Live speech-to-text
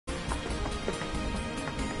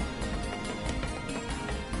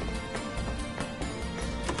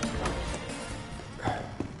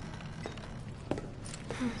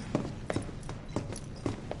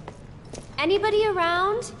Anybody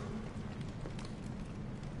around?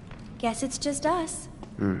 Guess it's just us.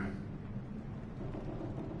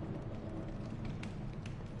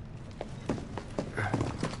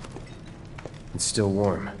 It's still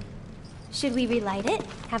warm. Should we relight it?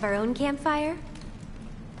 Have our own campfire?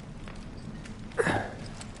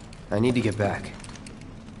 I need to get back.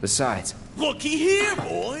 Besides... Looky here,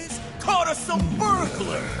 boys! Caught us some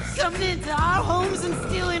burglars! Coming into our homes and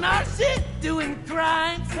stealing our shit? Doing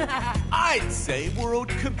crimes? I'd say we're owed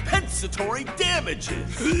compensatory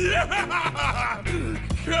damages!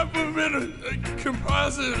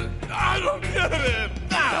 Composite. I don't get it.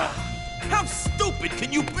 How stupid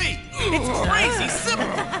can you be? It's crazy simple!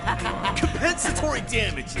 Compensatory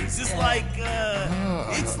damages is like,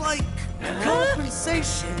 it's like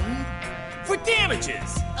compensation for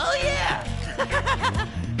damages! Oh yeah!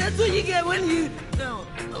 That's what you get when you... No,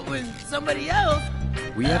 when somebody else...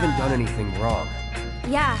 We haven't done anything wrong.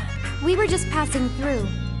 Yeah, we were just passing through.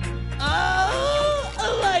 Oh,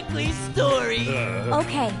 a likely story.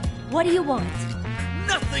 Okay, what do you want?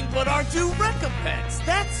 Nothing but our due recompense,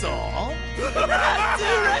 that's all! Due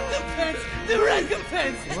recompense! Due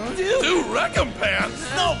recompense! Do recompense?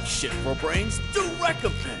 No shit for brains, due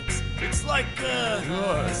recompense! It's like,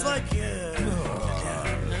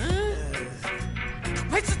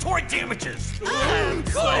 compensatory damages! Of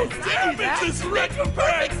course! Damages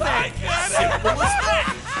recompense! I get it! Simple as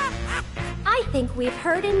that! I think we've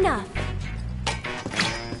heard enough.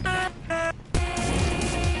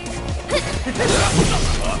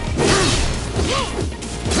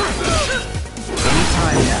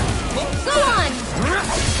 Anytime now. Go on!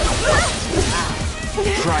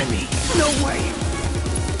 Try me. No way!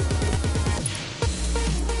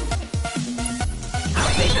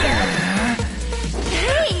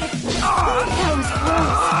 Hey! That was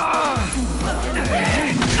close.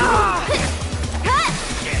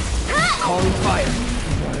 Calling fire.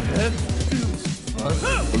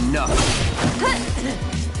 Enough.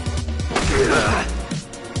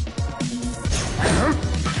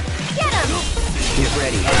 Get him! Get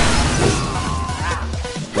ready.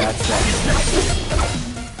 That's that.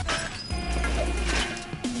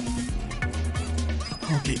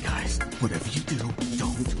 Okay, guys, whatever you do,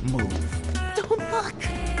 don't move. Don't look!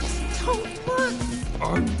 Don't look!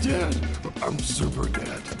 I'm dead. I'm super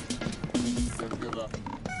dead.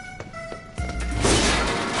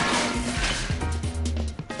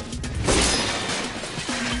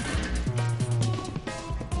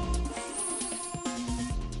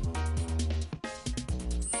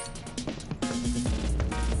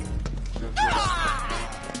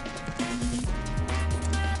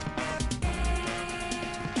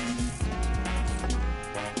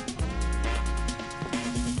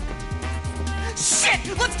 Shit!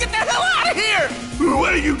 Let's get the hell out of here!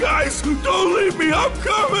 Wait, you guys! Don't leave me! I'm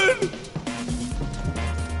coming!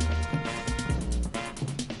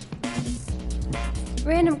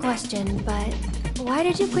 Random question, but why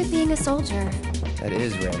did you quit being a soldier? That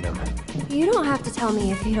is random. You don't have to tell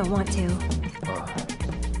me if you don't want to.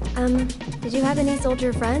 Did you have any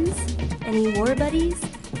soldier friends? Any war buddies?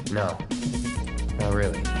 No. Not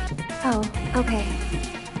really. Oh, okay.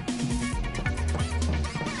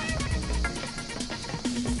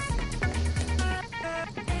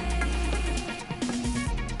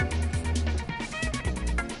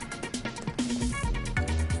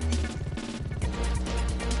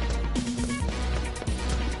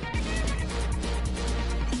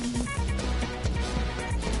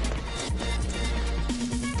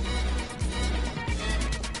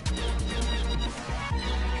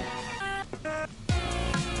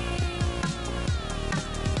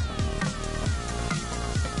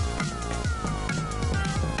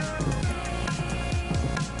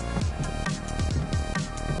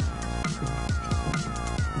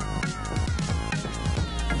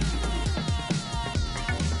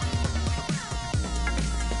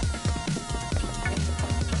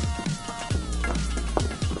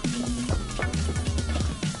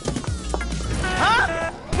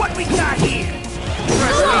 What we got here?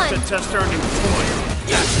 Press to test our new toy.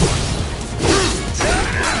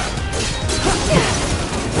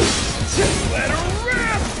 Let her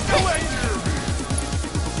rip!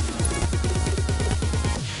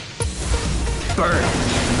 Burn.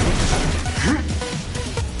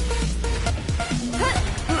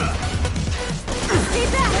 Stay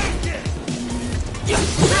back!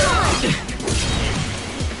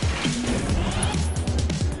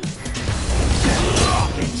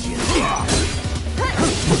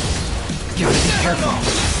 Gotta be careful.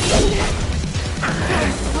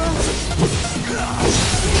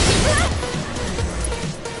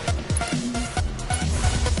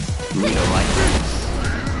 Need a light.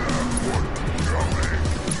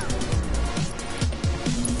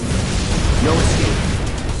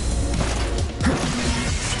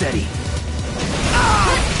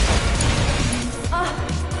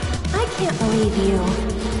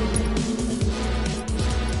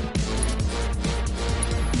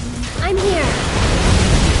 I'm here.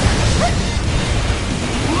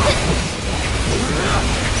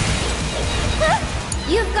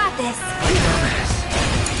 You've got this.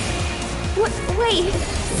 Wait,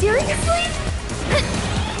 seriously?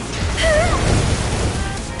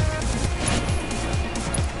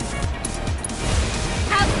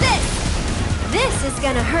 How's this? This is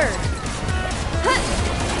gonna hurt.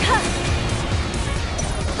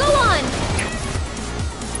 Go on!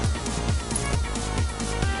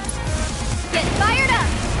 Get fired up!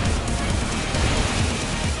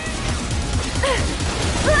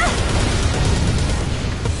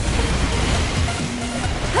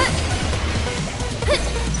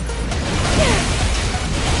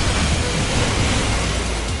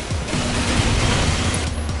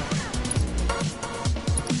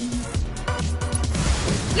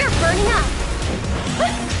 You're burning up!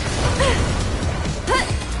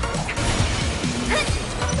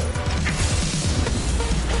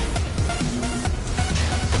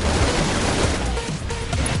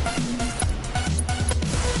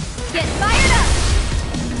 Get fired up!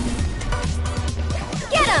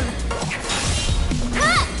 Get him!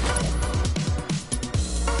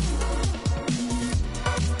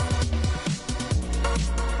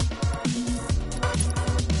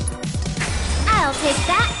 I'll take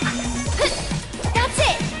that. That's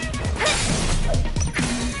it.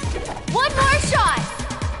 One more shot.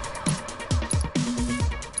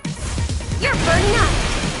 You're burning up.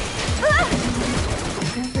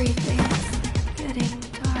 Everything's getting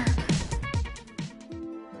dark.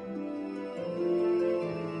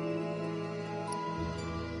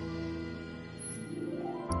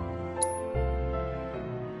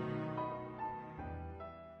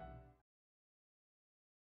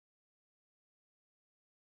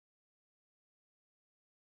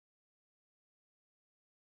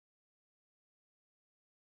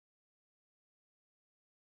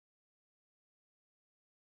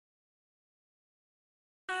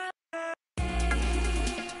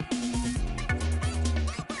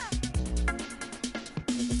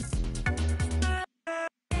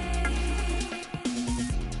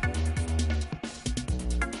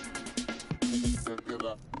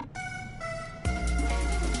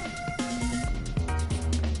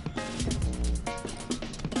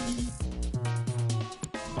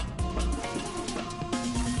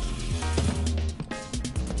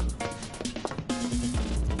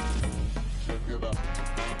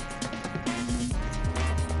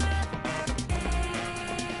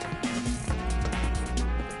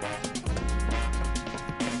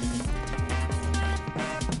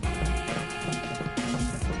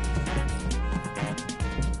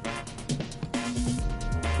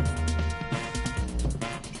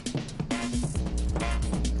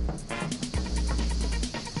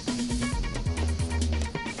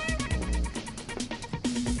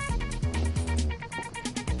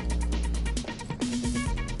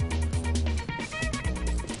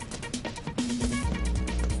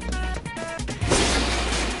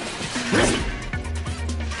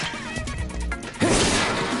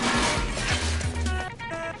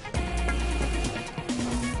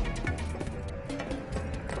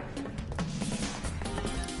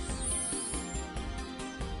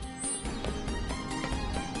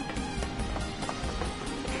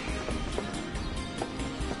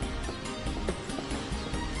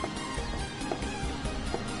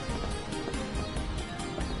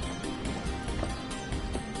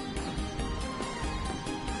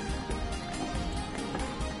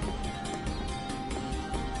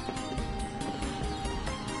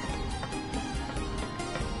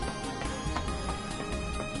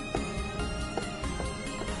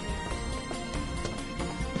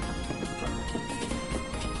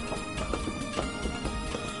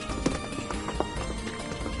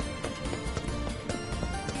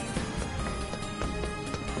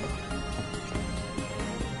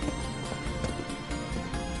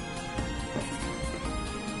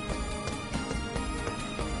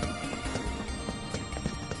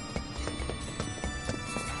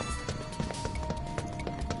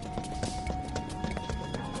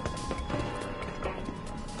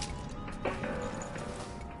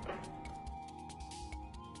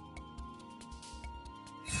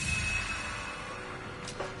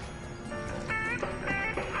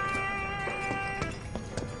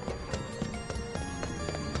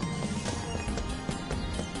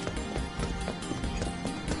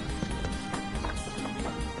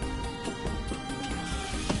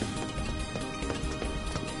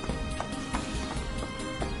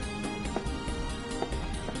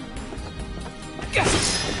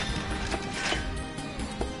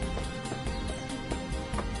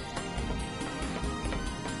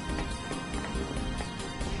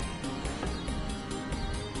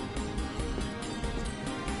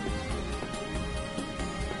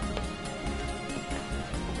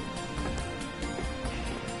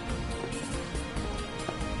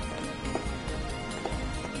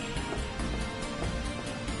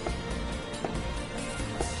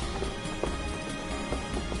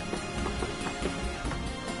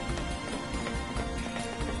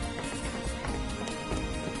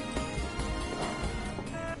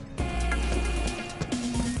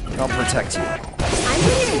 I'll protect you. I'm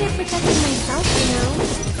pretty good at protecting myself, you know.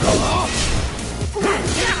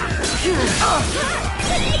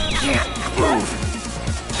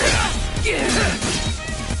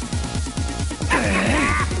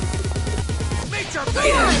 Make your move!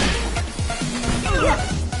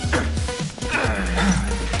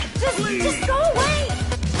 Just go away!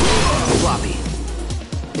 Floppy.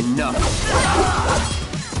 Enough.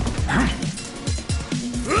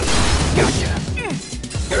 Gotcha.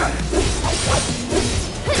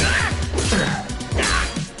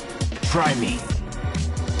 Try me.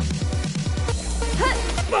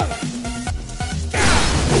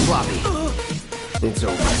 Floppy. It's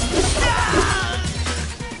over.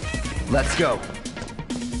 Let's go.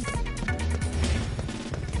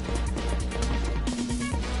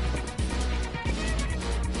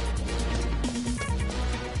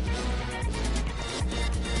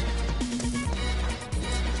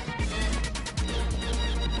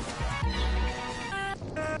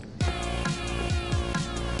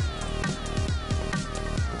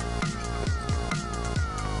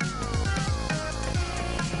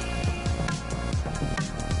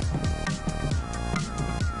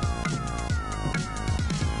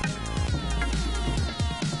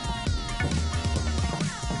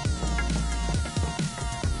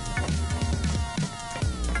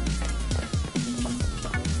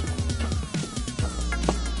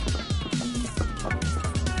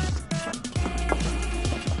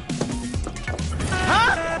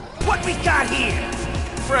 What we got here?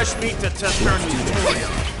 Fresh meat to test our new tutorial.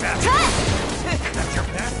 That's your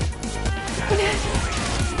best?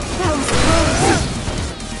 That was close.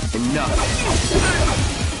 Enough.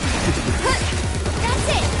 That's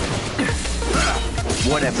it!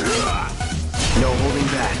 Whatever. No holding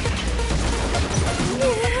back.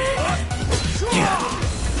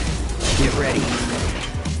 Get ready.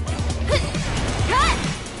 Cut!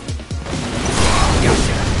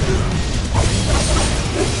 Gotcha.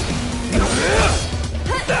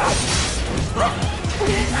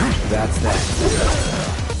 That's that.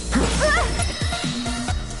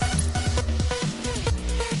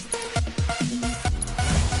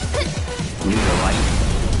 Need a light?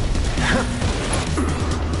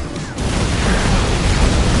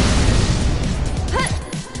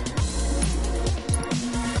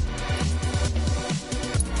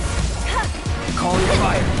 Calling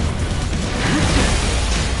fire.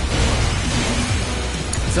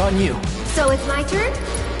 It's on you. So it's my turn?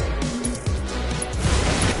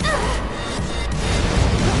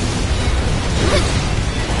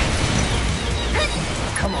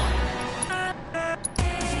 Come on.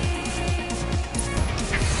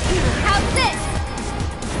 How's this?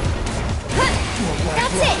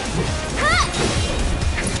 That's it!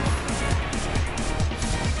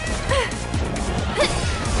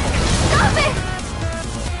 Stop it!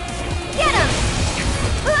 Get him!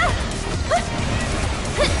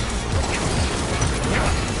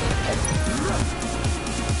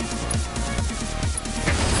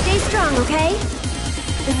 Stay strong, okay?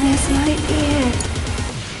 This might be it.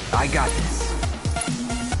 I got this.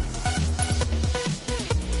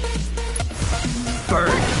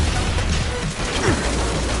 Bird.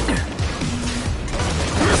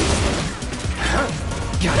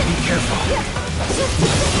 Gotta be careful. Just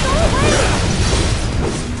go away!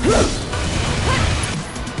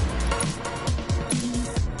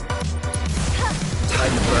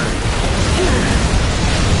 Time to burn.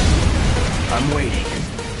 I'm waiting.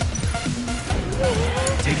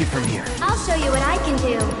 Take it from here. I'll show you what I can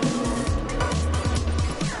do.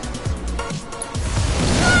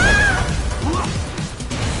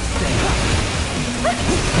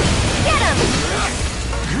 Get him!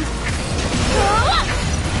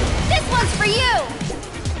 This one's for you!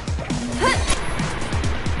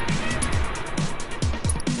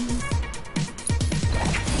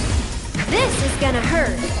 This is gonna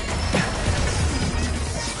hurt.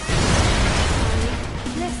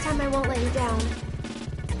 Next time I won't let you down.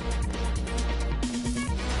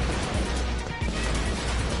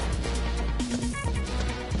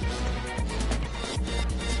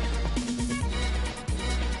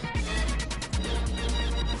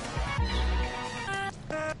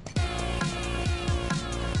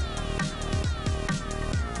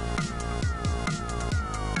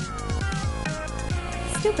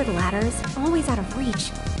 Stupid ladders, always out of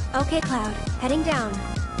reach. Okay, Cloud, heading down.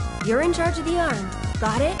 You're in charge of the arm.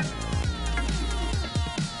 Got it?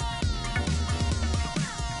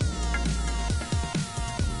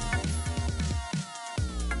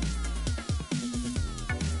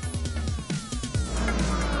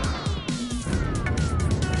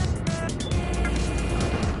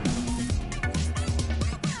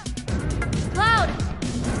 Cloud!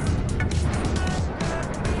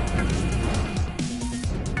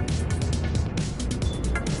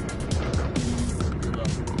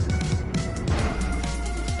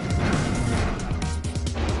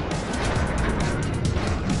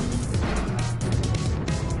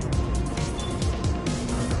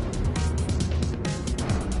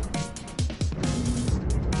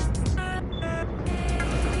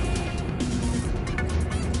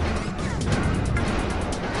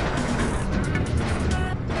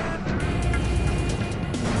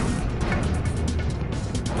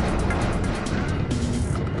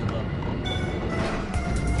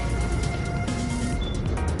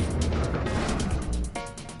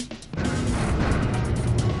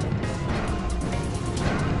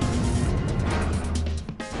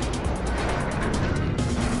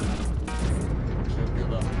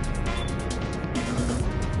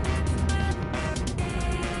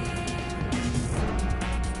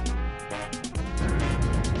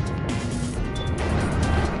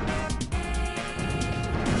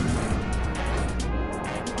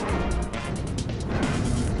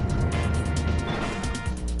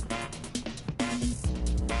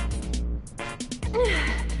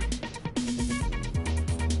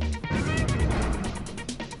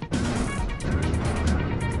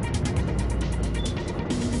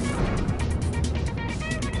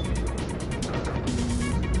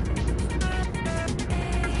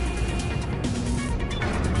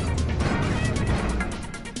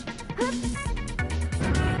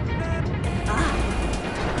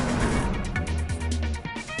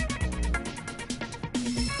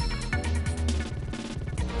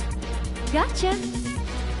 Gotcha.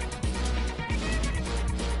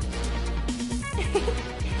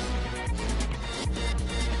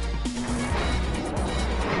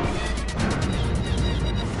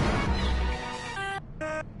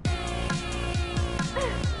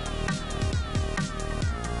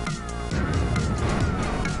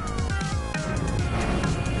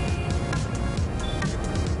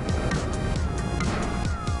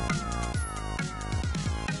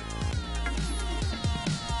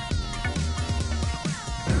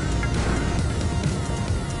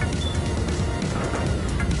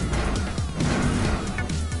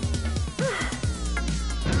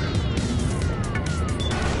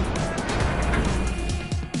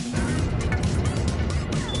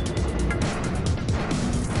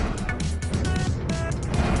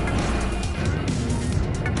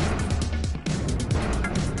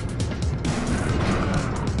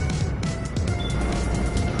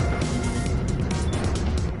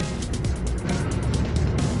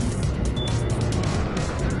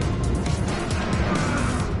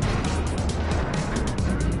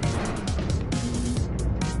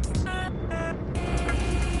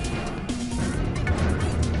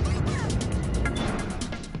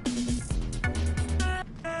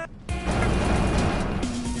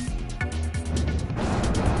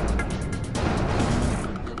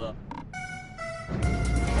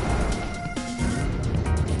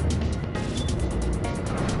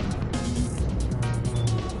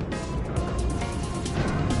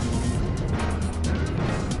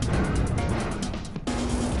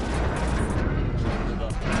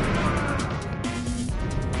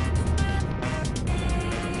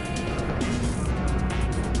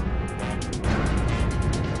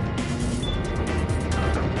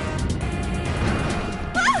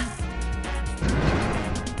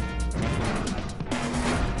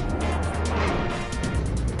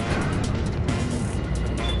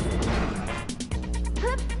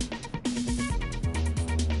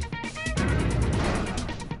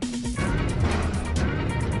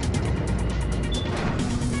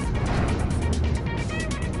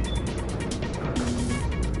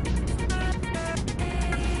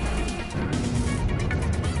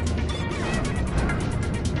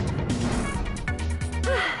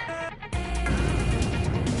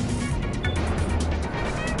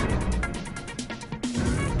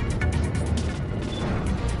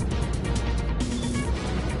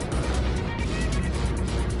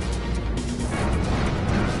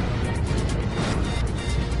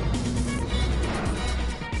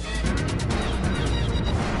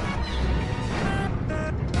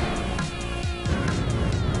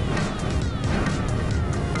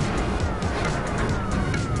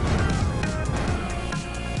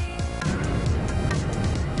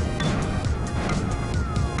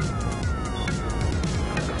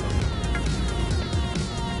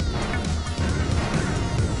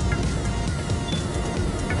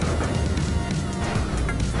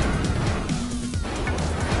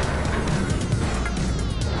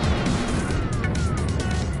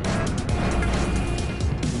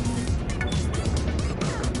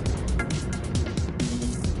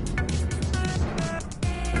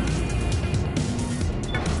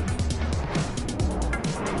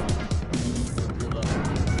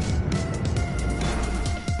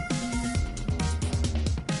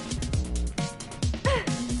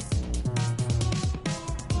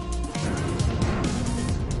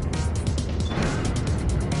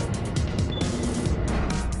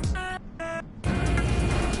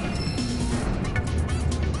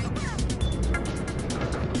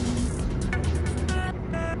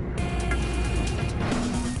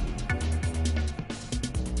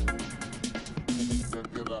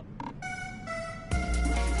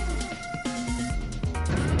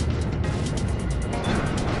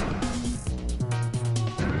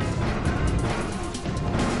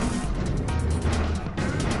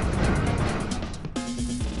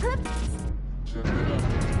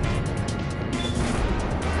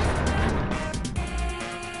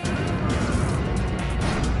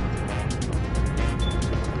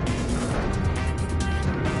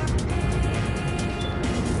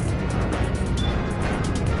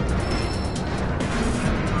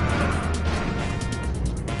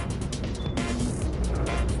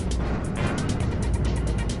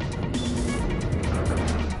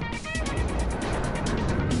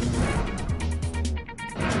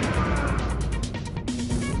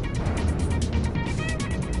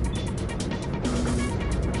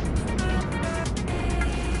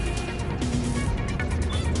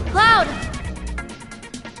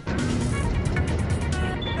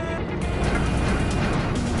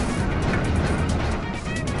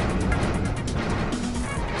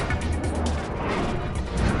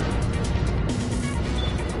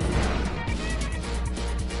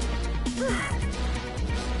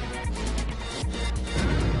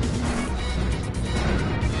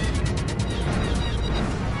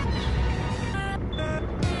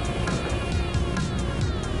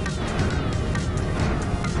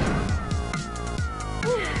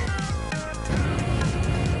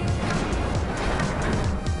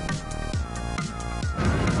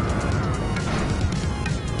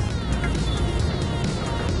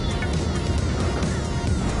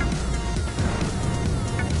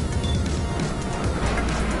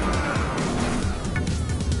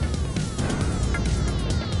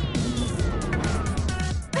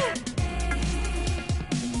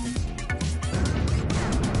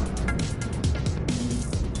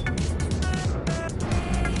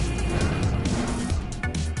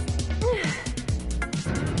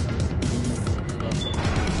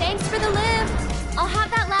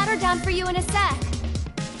 down for you in a sec.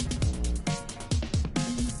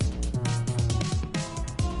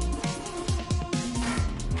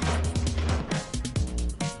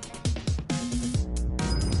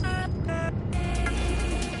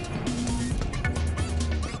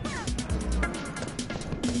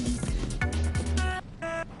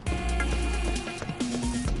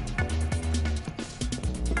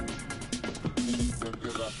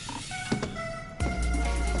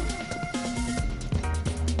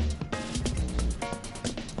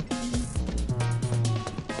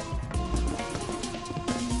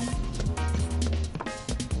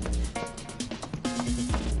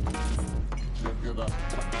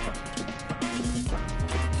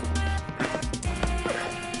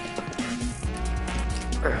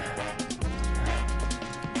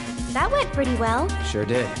 That went pretty well. Sure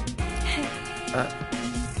did. Huh?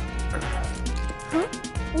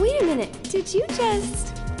 Wait a minute. Did you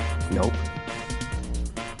just... Nope.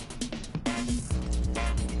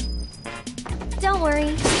 Don't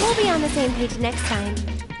worry. We'll be on the same page next time.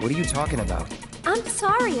 What are you talking about? I'm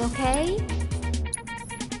sorry, okay?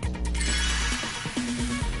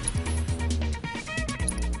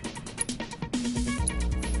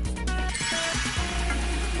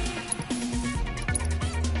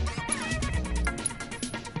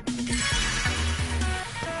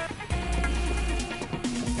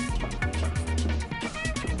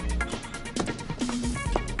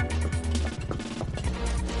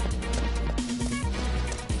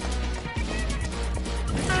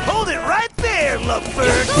 Hold it right there,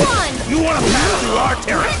 lovebird! Go on! You want to pass through our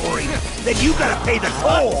territory, then you gotta pay the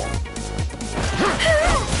toll!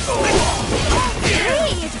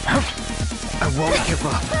 Hey! I won't give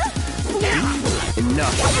up.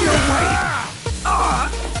 Enough.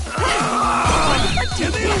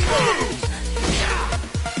 Give me a move!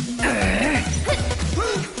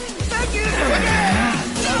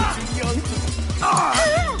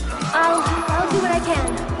 I'll do what I can.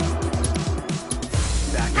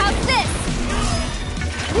 How's this?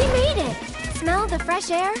 We made it! Smell the fresh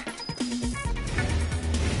air?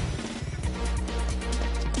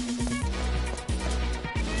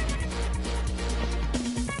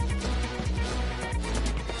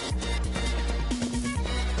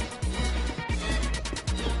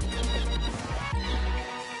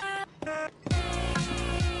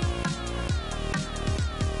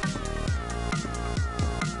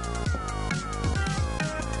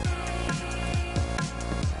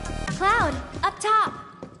 Cloud, up top!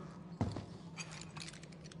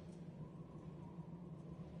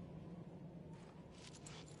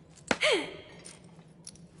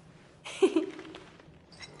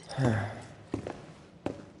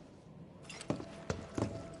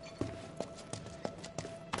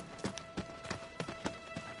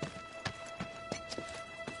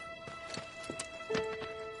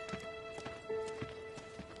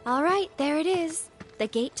 All right, there it is. The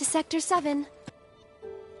gate to Sector 7.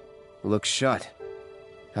 Looks shut.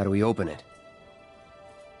 How do we open it?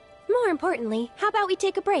 More importantly, how about we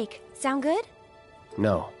take a break? Sound good?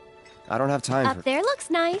 No. I don't have time Up there looks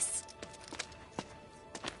nice.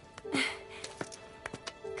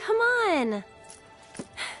 Come on.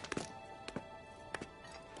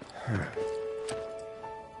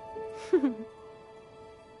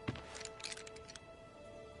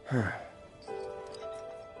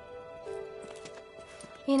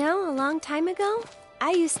 You know, a long time ago,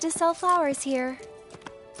 I used to sell flowers here.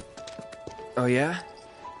 Oh, yeah?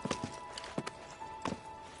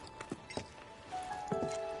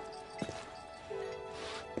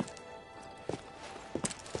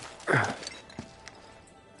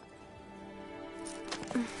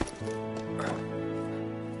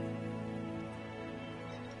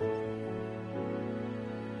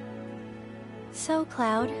 So,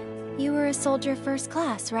 Cloud, you were a soldier first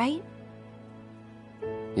class, right?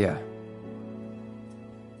 Yeah.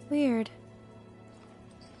 Weird.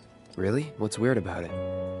 Really? What's weird about it?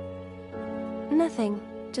 Nothing.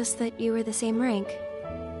 Just that you were the same rank.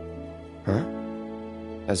 Huh?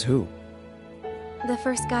 As who? The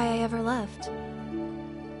first guy I ever loved.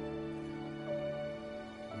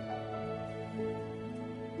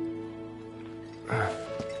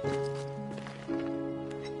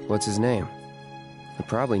 What's his name? I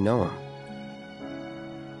probably know him.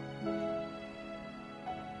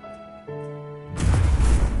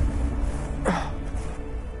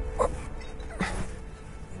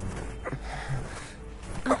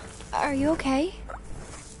 Are you okay?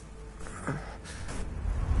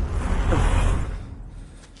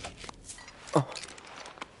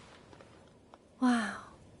 Wow.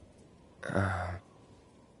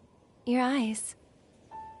 Your eyes.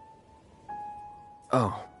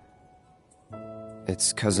 Oh.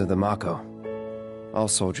 It's 'cause of the Mako. All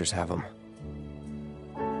soldiers have them.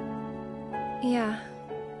 Yeah,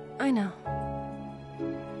 I know.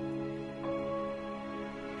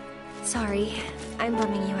 Sorry, I'm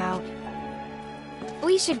bumming you out.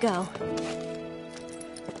 We should go.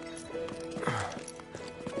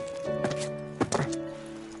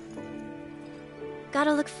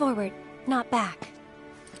 Gotta look forward, not back.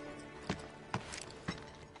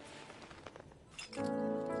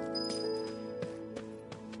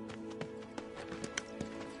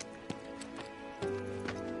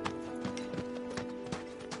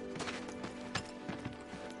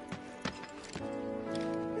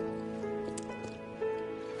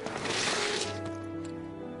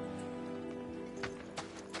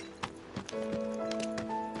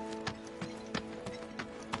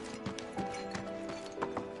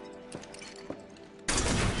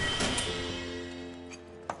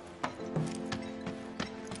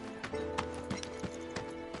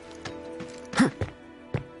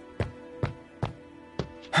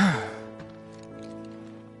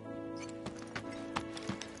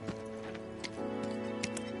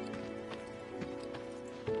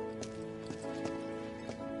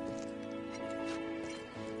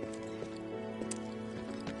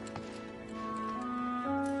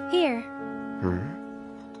 Here.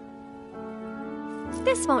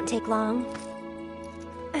 This won't take long.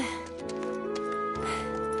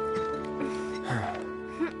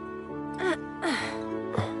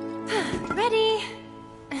 Ready?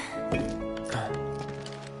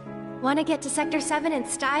 Want to get to Sector 7 in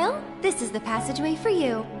style? This is the passageway for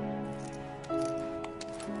you.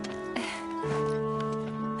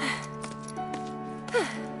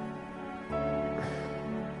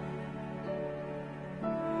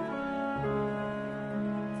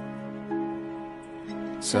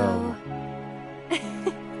 So...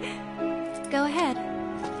 Go ahead.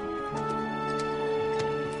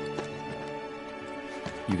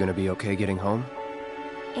 You gonna be okay getting home?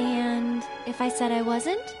 And if I said I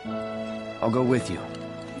wasn't? I'll go with you.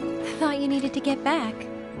 Thought you needed to get back.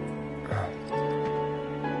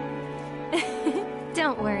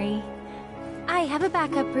 Don't worry. I have a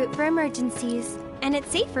backup route for emergencies, and it's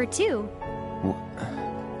safer too.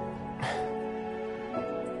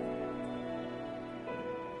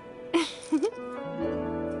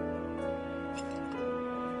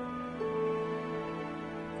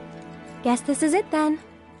 Guess this is it then.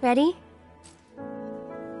 Ready?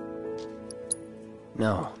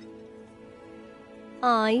 No.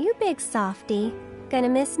 Aw, you big softy. Gonna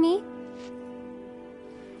miss me?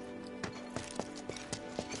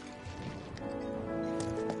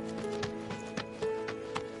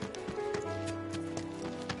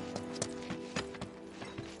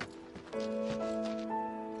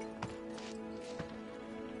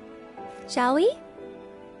 Shall we?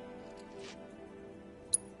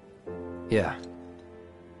 Yeah.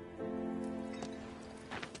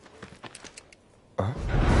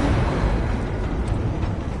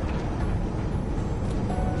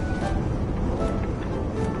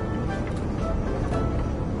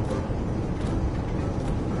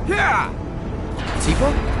 Yeah! Tifa?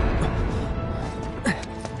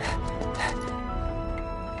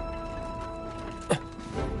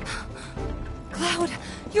 Cloud,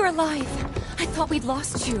 you're alive. I thought we'd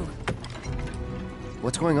lost you.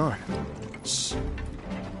 What's going on? Shh.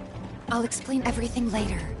 I'll explain everything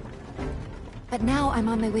later. But now I'm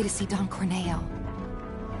on my way to see Don Corneo.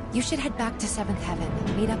 You should head back to 7th Heaven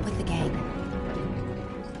and meet up with the gang.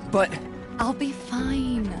 But... I'll be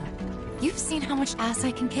fine. You've seen how much ass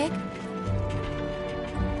I can kick?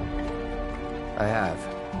 I have.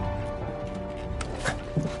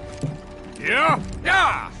 Yeah?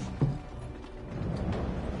 Yeah!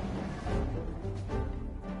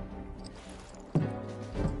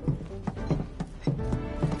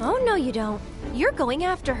 Oh, no you don't. You're going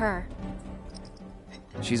after her.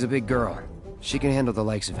 She's a big girl. She can handle the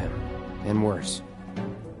likes of him. And worse.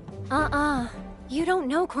 You don't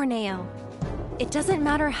know Corneo. It doesn't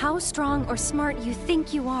matter how strong or smart you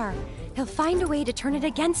think you are. He'll find a way to turn it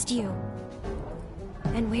against you.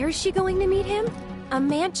 And where is she going to meet him? A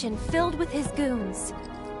mansion filled with his goons.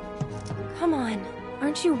 Come on,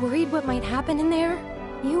 aren't you worried what might happen in there?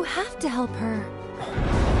 You have to help her.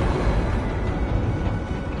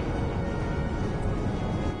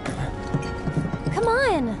 Come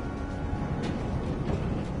on!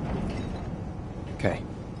 Okay.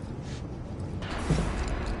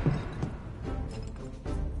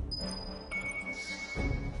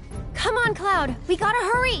 Come on, Cloud! We gotta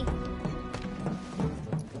hurry!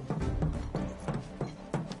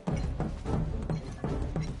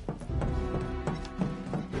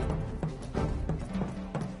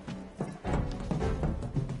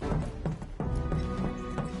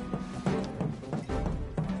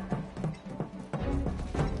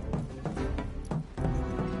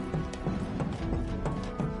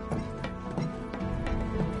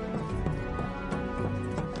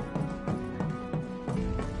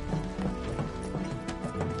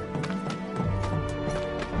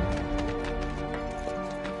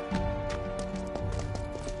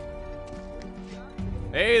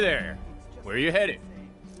 Hey there. Where you headed?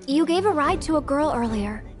 You gave a ride to a girl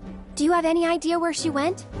earlier. Do you have any idea where she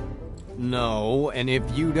went? No, and if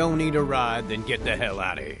you don't need a ride, then get the hell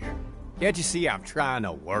out of here. Can't you see I'm trying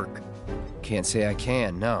to work? Can't say I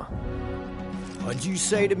can, no. What'd you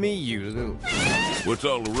say to me, you little... What's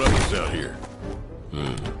all the ruckus out here?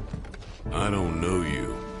 I don't know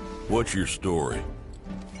you. What's your story?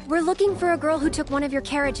 We're looking for a girl who took one of your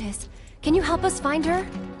carriages. Can you help us find her?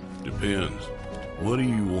 Depends. What do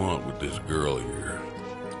you want with this girl here?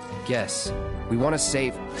 Guess. We want to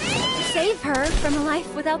save... Save her from a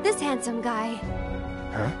life without this handsome guy.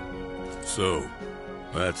 Huh? So,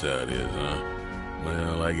 that's how it is, huh?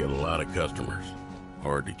 Well, I get a lot of customers.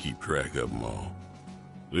 Hard to keep track of them all.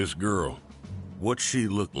 This girl, what's she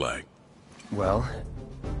look like? Well...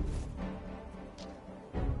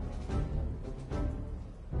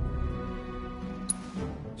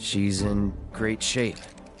 she's in great shape.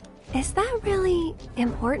 Is that really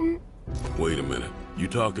important? Wait a minute. You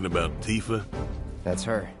talking about Tifa? That's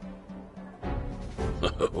her.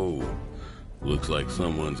 Oh, looks like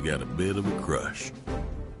someone's got a bit of a crush.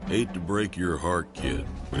 Hate to break your heart, kid,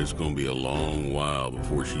 but it's gonna be a long while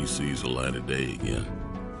before she sees the light of day again.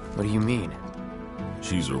 What do you mean?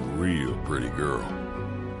 She's a real pretty girl.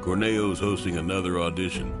 Corneo's hosting another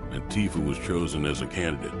audition, and Tifa was chosen as a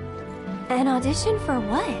candidate. An audition for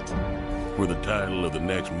what? For the title of the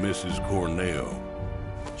next Mrs. Corneo.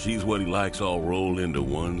 She's what he likes all rolled into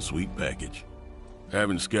one sweet package.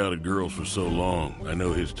 Having scouted girls for so long, I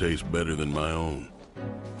know his taste better than my own.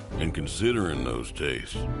 And considering those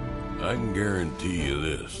tastes, I can guarantee you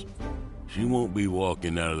this. She won't be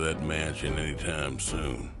walking out of that mansion anytime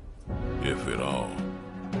soon. If at all.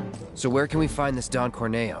 So where can we find this Don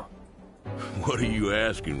Corneo? What are you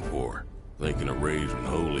asking for? Thinking of raising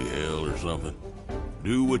holy hell or something?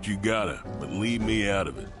 Do what you gotta, but leave me out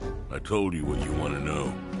of it. I told you what you want to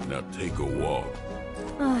know. Now take a walk.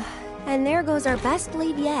 And there goes our best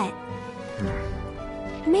lead yet.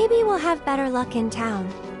 Maybe we'll have better luck in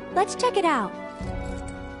town. Let's check it out.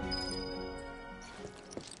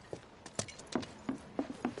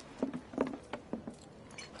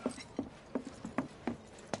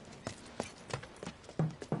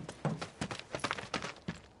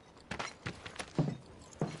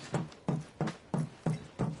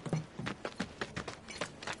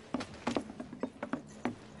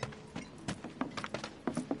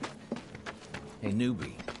 Hey,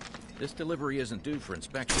 newbie. This delivery isn't due for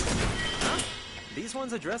inspection. Huh? These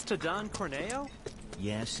ones addressed to Don Corneo?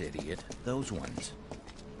 Yes, idiot. Those ones.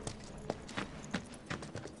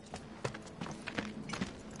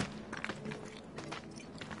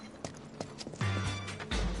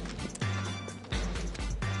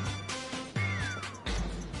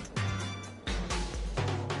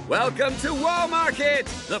 Welcome to Wall Market,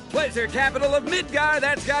 the pleasure capital of Midgar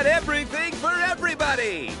that's got everything for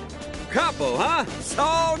everybody. Couple, huh? It's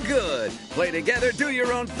all good. Play together, do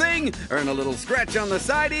your own thing, earn a little scratch on the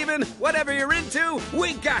side even. Whatever you're into,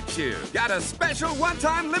 we got you. Got a special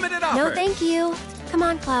one-time limited offer. No, thank you. Come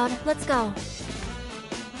on, Cloud. Let's go.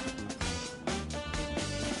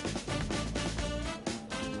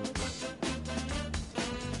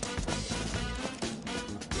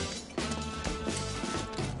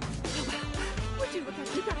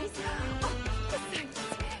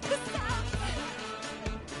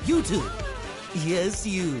 You two. Yes,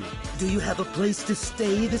 you. Do you have a place to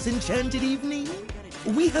stay this enchanted evening?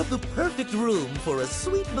 We have the perfect room for a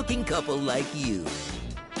sweet-looking couple like you.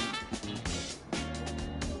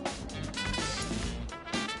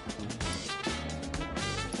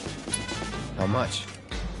 How much?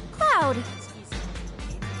 Cloud!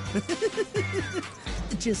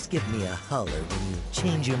 Just give me a holler when you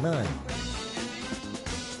change your mind.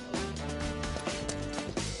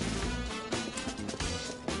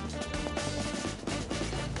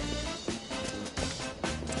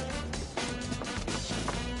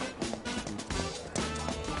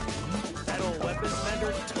 That old weapons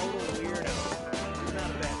vendor's a total weirdo. He's not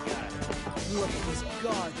a bad guy. Look at this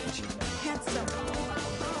garbage. Can't sell.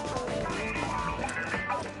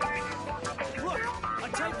 Look! A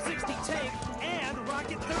Type 60 tank and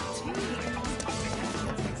Rocket 13!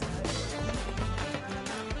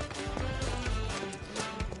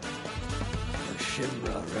 The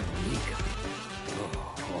Shinra replica. Oh,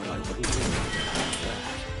 all I would give to have that.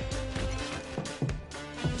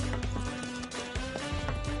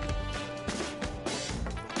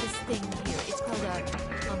 This thing here, it's called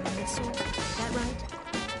a missile. Is that right?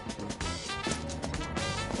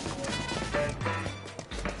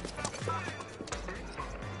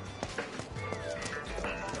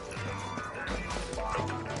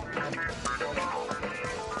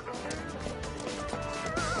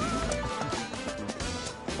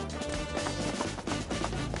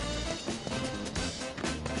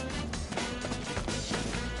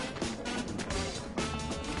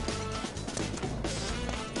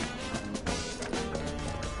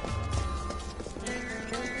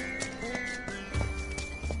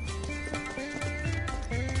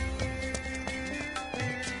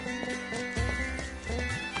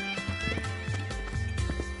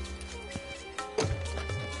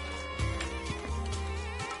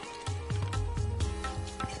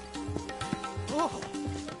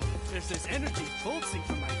 there's this energy pulsing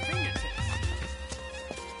from my fingertips.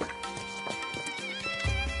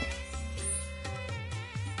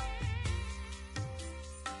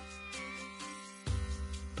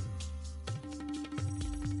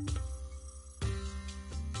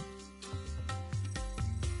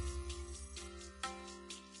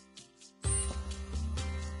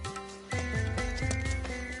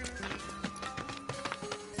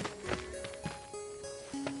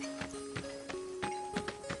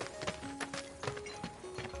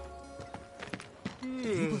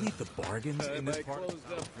 Bargains in this part?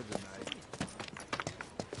 Closed up for the night.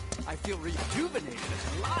 I feel rejuvenated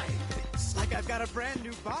and alive. It's like I've got a brand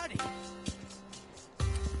new body.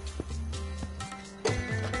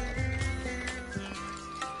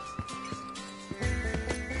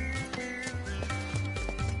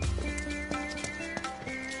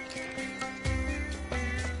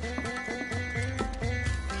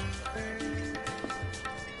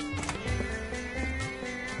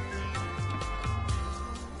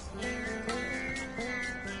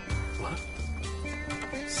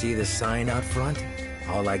 See the sign out front?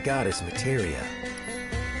 All I got is materia.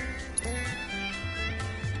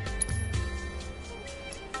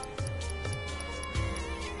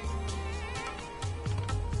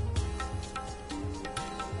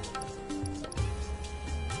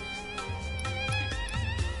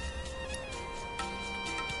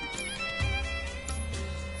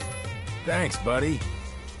 Thanks, buddy.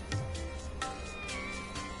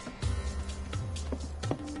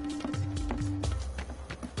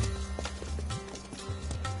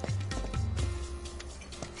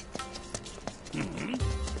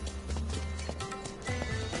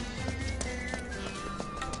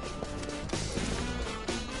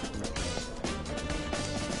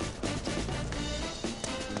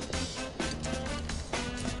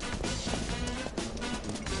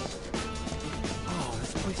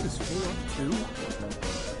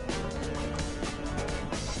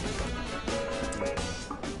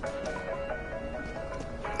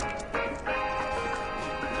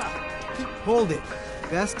 Hold it.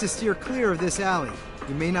 Best to steer clear of this alley.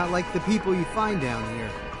 You may not like the people you find down here,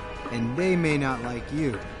 and they may not like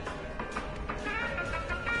you.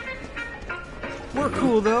 We're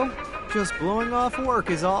cool though. Just blowing off work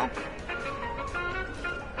is all.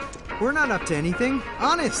 We're not up to anything,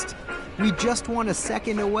 honest. We just want a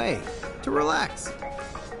second away to relax.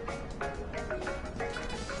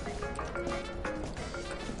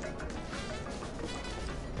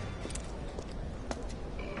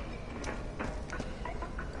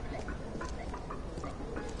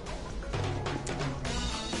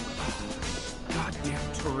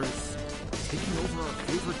 Goddamn tourists. Taking over our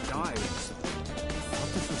favorite dives. Thought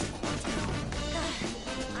this was our town.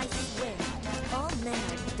 I swear, all men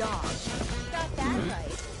are dogs. Got that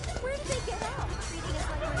right. Where did they get out? Treating us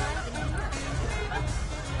like we're not even here.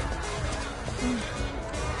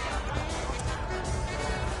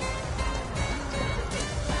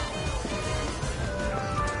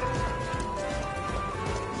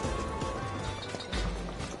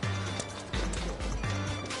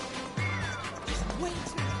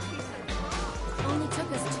 Only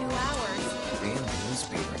took us 2 hours. Damn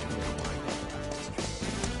newspaper.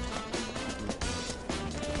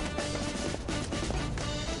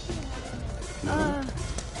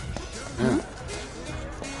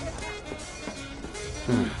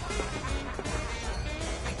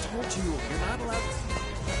 I told you, you're not allowed to...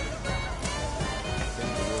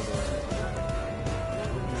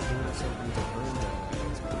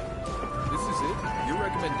 This is it? Your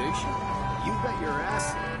recommendation? You bet your ass.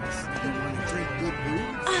 You want to drink good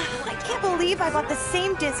booze? I can't believe I bought the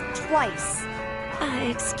same disc twice.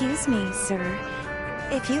 Excuse me, sir.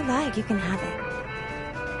 If you like, you can have it.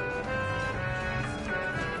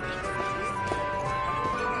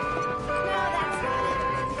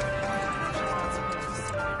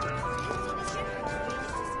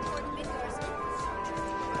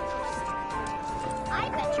 I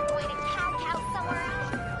bet you're going to cow somewhere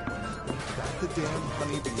else. The damn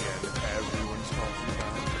honeybee end everyone's talking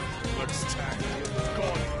about. Looks tacky and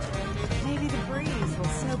gone. Maybe the breeze will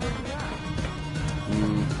sober you up.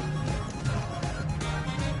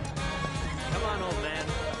 Come on, old man.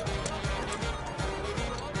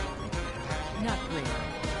 Not great.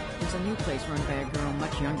 There's a new place run by a girl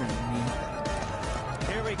much younger than me.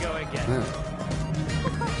 Here we go again.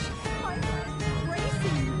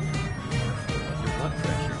 Blood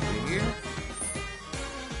pressure figure.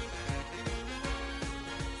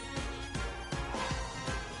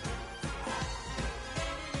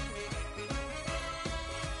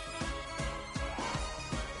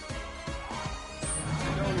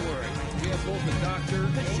 Don't worry. We have both the doctor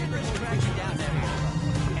and Tracking down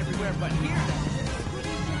everyone. anywhere but here.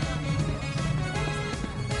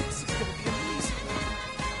 This is gonna be amazing.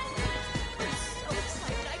 I'm so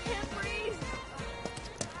excited, I can't breathe.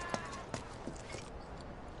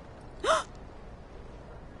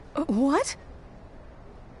 What?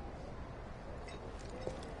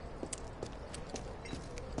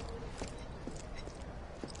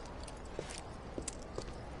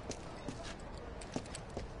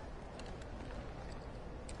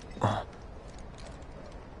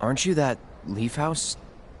 Aren't you that Leaf House?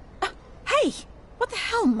 Hey! What the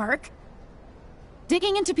hell, Merc?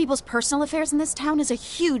 Digging into people's personal affairs in this town is a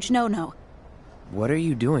huge no-no. What are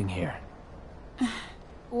you doing here?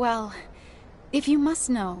 Well, if you must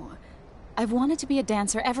know, I've wanted to be a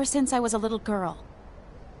dancer ever since I was a little girl.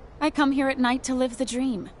 I come here at night to live the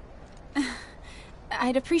dream.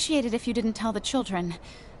 I'd appreciate it if you didn't tell the children,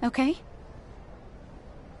 okay?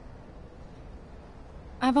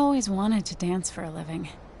 I've always wanted to dance for a living.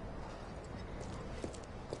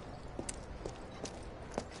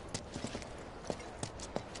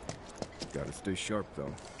 Gotta stay sharp,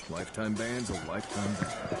 though. Lifetime ban's a lifetime ban.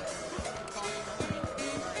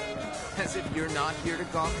 As if you're not here to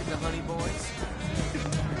gawk at the honey boys.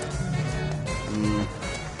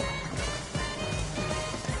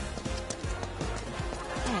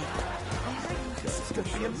 This is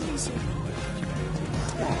gonna be amazing.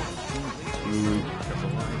 That's a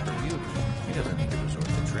line for you. He doesn't need to resort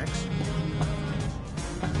to tricks.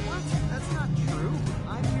 What? That's not true.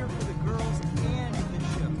 I'm here for the girls and the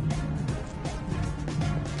show.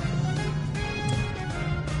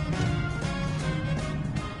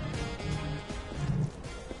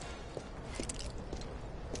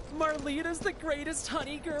 Marlita's the greatest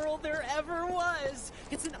honey girl there ever was.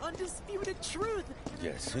 It's an undisputed truth.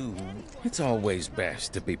 Yes, it's always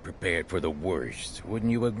best to be prepared for the worst,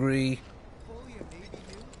 wouldn't you agree?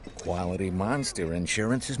 Quality monster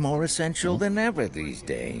insurance is more essential than ever these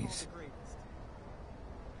days.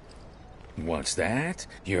 What's that?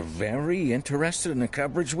 You're very interested in the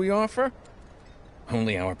coverage we offer?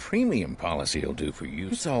 Only our premium policy will do for you.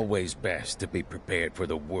 It's always best to be prepared for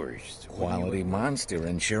the worst. Quality monster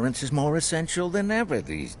insurance is more essential than ever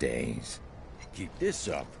these days. Keep this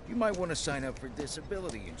up. You might want to sign up for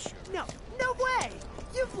disability insurance. No way!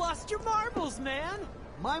 You've lost your marbles, man!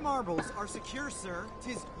 My marbles are secure, sir.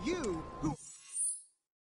 'Tis you who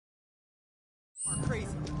are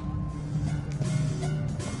crazy.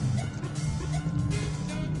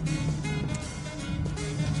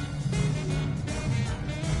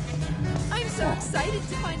 I'm so excited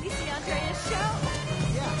to finally see Andrea's show.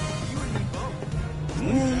 Yeah, you and me both.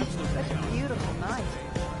 Such a beautiful night.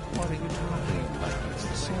 What are you talking about? It's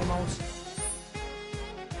the same old...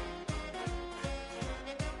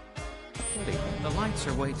 The lights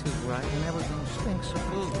are way too bright and everything stinks of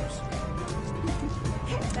booze.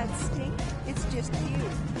 That stink, it's just you.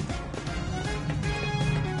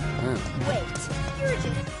 Wait, you're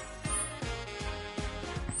just...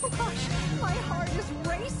 Oh gosh, my heart is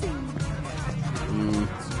racing.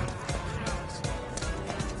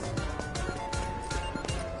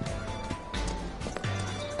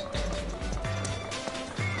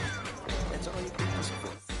 That's all you can ask for.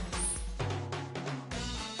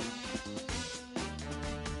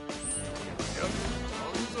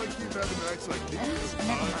 Nights like these.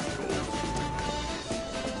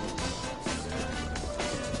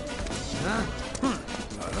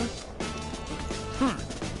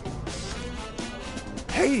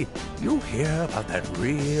 Hey, you hear about that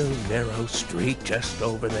real narrow street just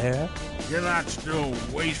over there? You're not still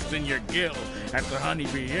wasting your gil at the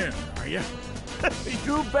Honeybee Inn, are you?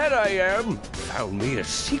 You bet I am. Found me a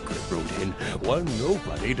secret route in, one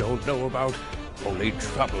nobody don't know about. Only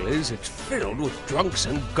trouble is it's filled with drunks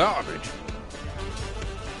and garbage.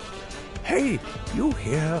 Hey, you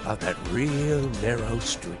hear about that real narrow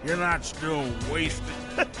street? You're not still wasting...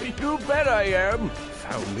 You bet I am.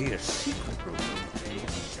 Found me a secret route.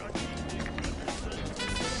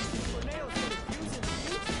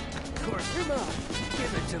 Of course, come on.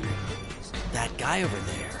 Give it to me. That guy over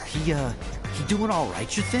there, he doing all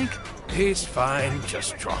right, you think? He's fine,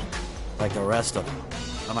 just drunk. Like the rest of them.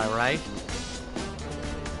 Am I right?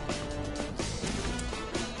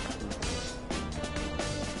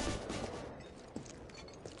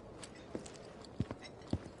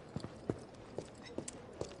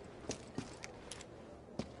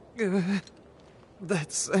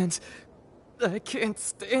 That scent. I can't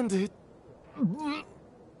stand it.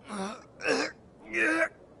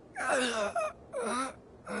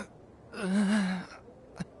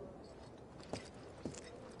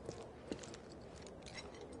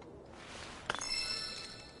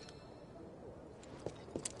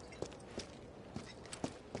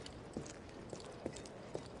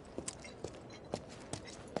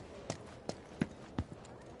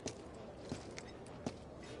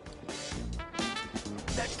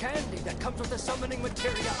 comes with a summoning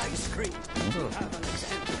materia ice cream. You have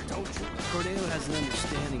Alexander, don't you? Corneo has an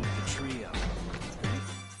understanding with the trio.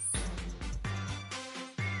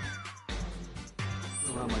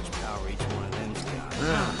 How much power each one of them's got.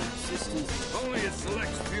 Assistance. Only a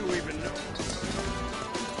select few even know.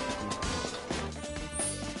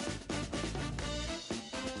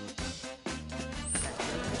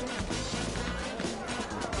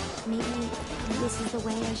 Maybe this is the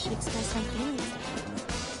way I should express my feelings.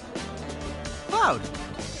 Cloud!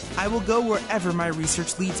 I will go wherever my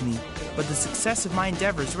research leads me, but the success of my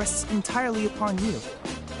endeavors rests entirely upon you.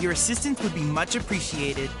 Your assistance would be much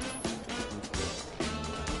appreciated.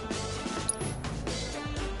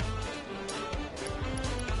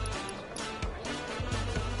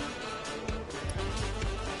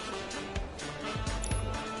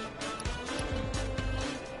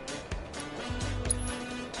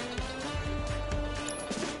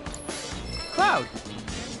 Cloud!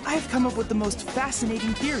 I have come up with the most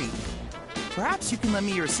fascinating theory. Perhaps you can lend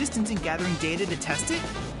me your assistance in gathering data to test it?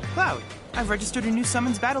 Cloud, I've registered a new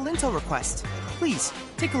summons battle intel request. Please,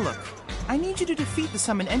 take a look. I need you to defeat the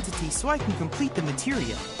summon entity so I can complete the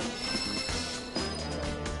materia.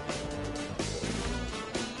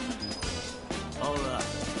 Alright.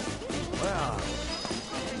 Well.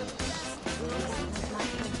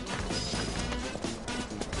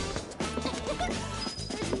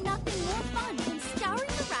 There's nothing more fun than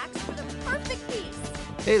scouring the racks for the perfect piece.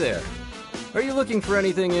 Hey there. Are you looking for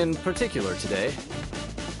anything in particular today?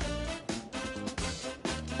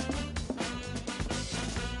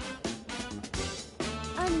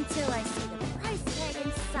 Until I see the price tag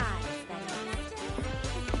and size, that is.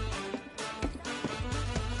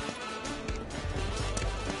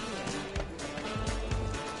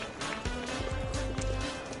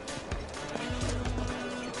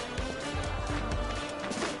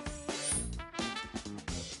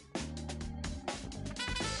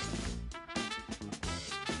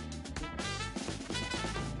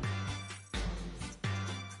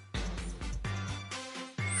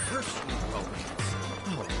 Personal romance.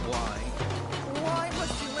 Oh, why? Why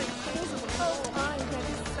must you make fools of me? Oh, I am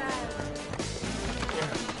sad.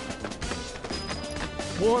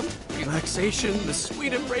 Warm relaxation, the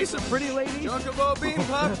sweet embrace of pretty ladies. Chocobo bean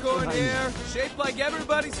popcorn here, shaped like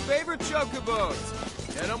everybody's favorite chocobos.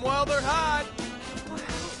 Get them while they're hot.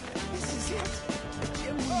 This is it.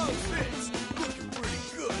 Oh, Fitz, looking pretty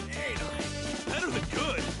good, ain't I? Better than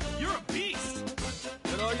good. You're a beast.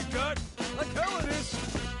 That all you got? Like hell it is.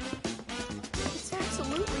 It's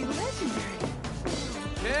absolutely legendary.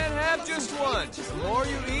 Can't have just one. The more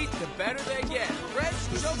you eat, the better they get. Fresh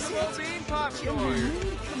chocobo bean popcorn.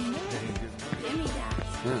 Give me that.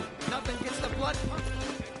 Nothing gets the blood pumping.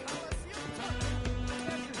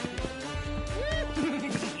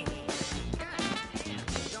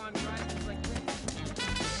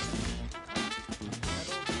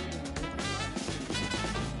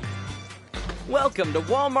 Welcome to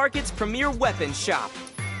Wall Market's premier weapon shop.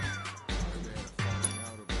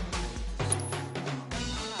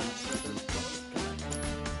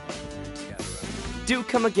 Do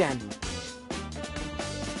come again.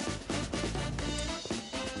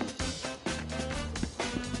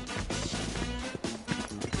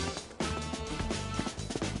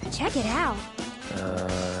 Check it out.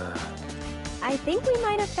 I think we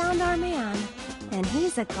might have found our man. And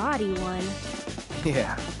he's a gaudy one.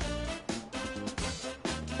 Yeah,